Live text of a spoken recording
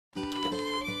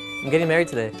I'm getting married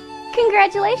today.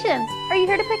 Congratulations! Are you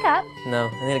here to pick up? No,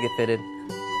 I need to get fitted.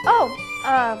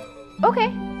 Okay.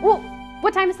 Well,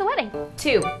 what time is the wedding?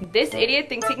 2. This idiot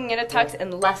thinks he can get a tux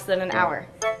in less than an hour.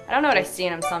 I don't know what I see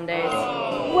in him some days.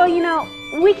 Well, you know,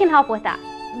 we can help with that.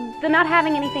 The not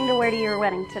having anything to wear to your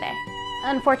wedding today.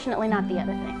 Unfortunately, not the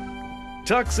other thing.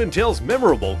 Tux N Tails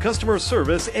memorable customer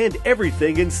service and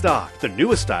everything in stock. The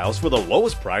newest styles for the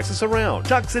lowest prices around.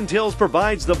 Tux N Tails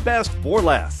provides the best for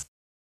less.